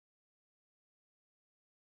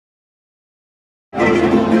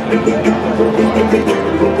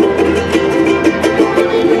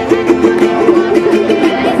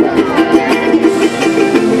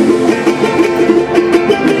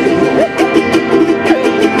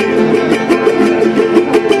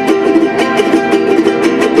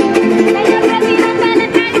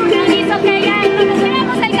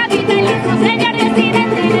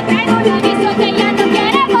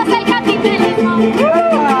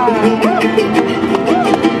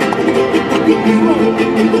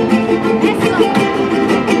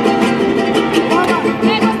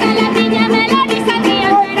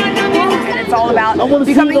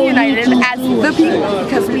Becoming united as the people,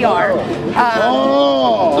 because we are.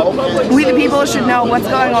 We the people should know what's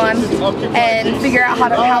going on and figure out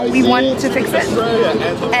how we want to fix it.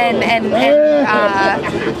 And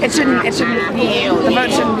it shouldn't be, the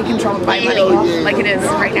vote shouldn't be controlled by money like it is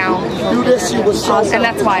right now. And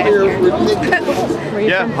that's why I'm here.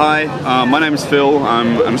 Yeah, hi, my name is Phil.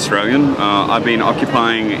 I'm Australian. I've been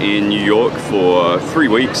occupying in New York for 3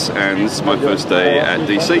 weeks, and this is my first day at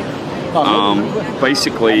DC.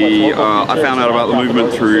 Basically, I found out about the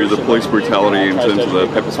movement through the police brutality in terms of the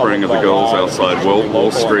pepper spraying of the girls outside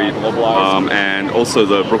Wall Street, and also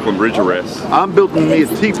the Brooklyn Bridge arrest. I'm building me a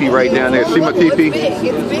teepee right down there. See my teepee? It's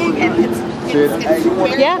big and it's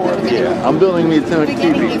Yeah, I'm building me a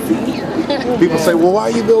teepee. People say, well, why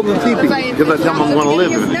are you building a teepee? Because I tell them I'm going to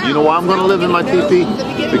live in it. You know why I'm going to live in my teepee?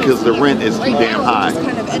 Because the rent is too damn high.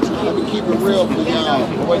 Keep it real for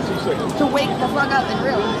to wake the fuck up and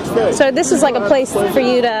real. So this is like a place for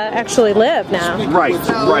you to actually live now. Right,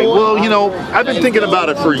 right. Well, you know, I've been thinking about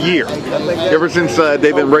it for years. Ever since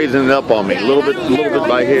they've been raising it up on me, a little bit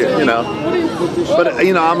by here, you know. But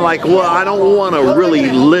you know, I'm like, well, I don't want to really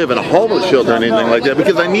live in a homeless shelter or anything like that,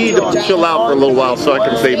 because I need to chill out for a little while so I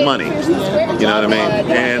can save money. You know what I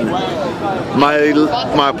mean? And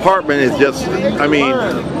my apartment is just, I mean,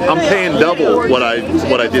 I'm paying double what I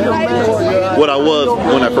was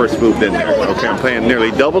when I first moved in there. Okay, I'm paying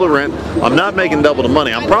nearly double the rent. I'm not making double the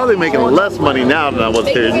money. I'm probably making less money now than I was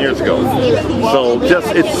 10 years ago. So just,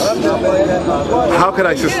 how could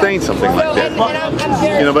I sustain something like that?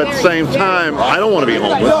 You know, but at the same time, I don't want to be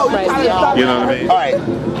homeless. You know what I mean? All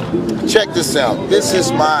right, check this out. This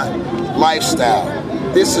is my lifestyle.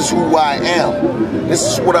 This is who I am. This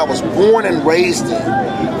is what I was born and raised in.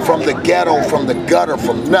 From the ghetto, from the gutter,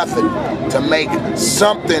 from nothing, to make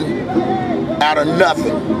something out of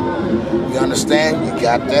nothing. You understand? You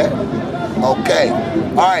got that? Okay.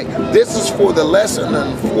 All right. This is for the less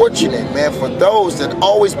unfortunate, man. For those that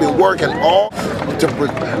always been working all to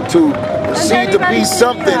proceed to be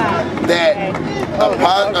something that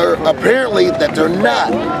apparently that they're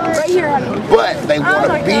not. But they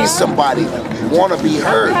want to be somebody. They want to be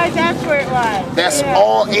heard. That's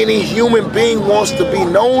all any human being wants to be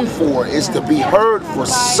known for, is to be heard for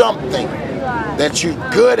something that you're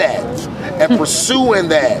good at, and pursuing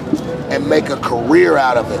that and make a career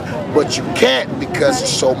out of it. But you can't, because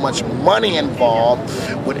there's so much money involved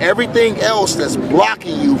with everything else that's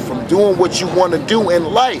blocking you from doing what you want to do in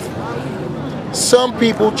life. Some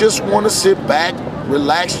people just want to sit back,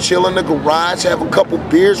 relax, chill in the garage, have a couple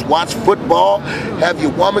beers, watch football, have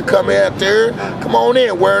your woman come out there, come on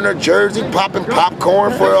in, wearing her jersey, popping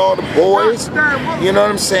popcorn for all the boys. You know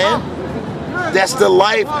what I'm saying? That's the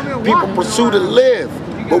life people pursue to live.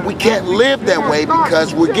 But we can't live that way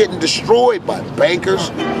because we're getting destroyed by bankers.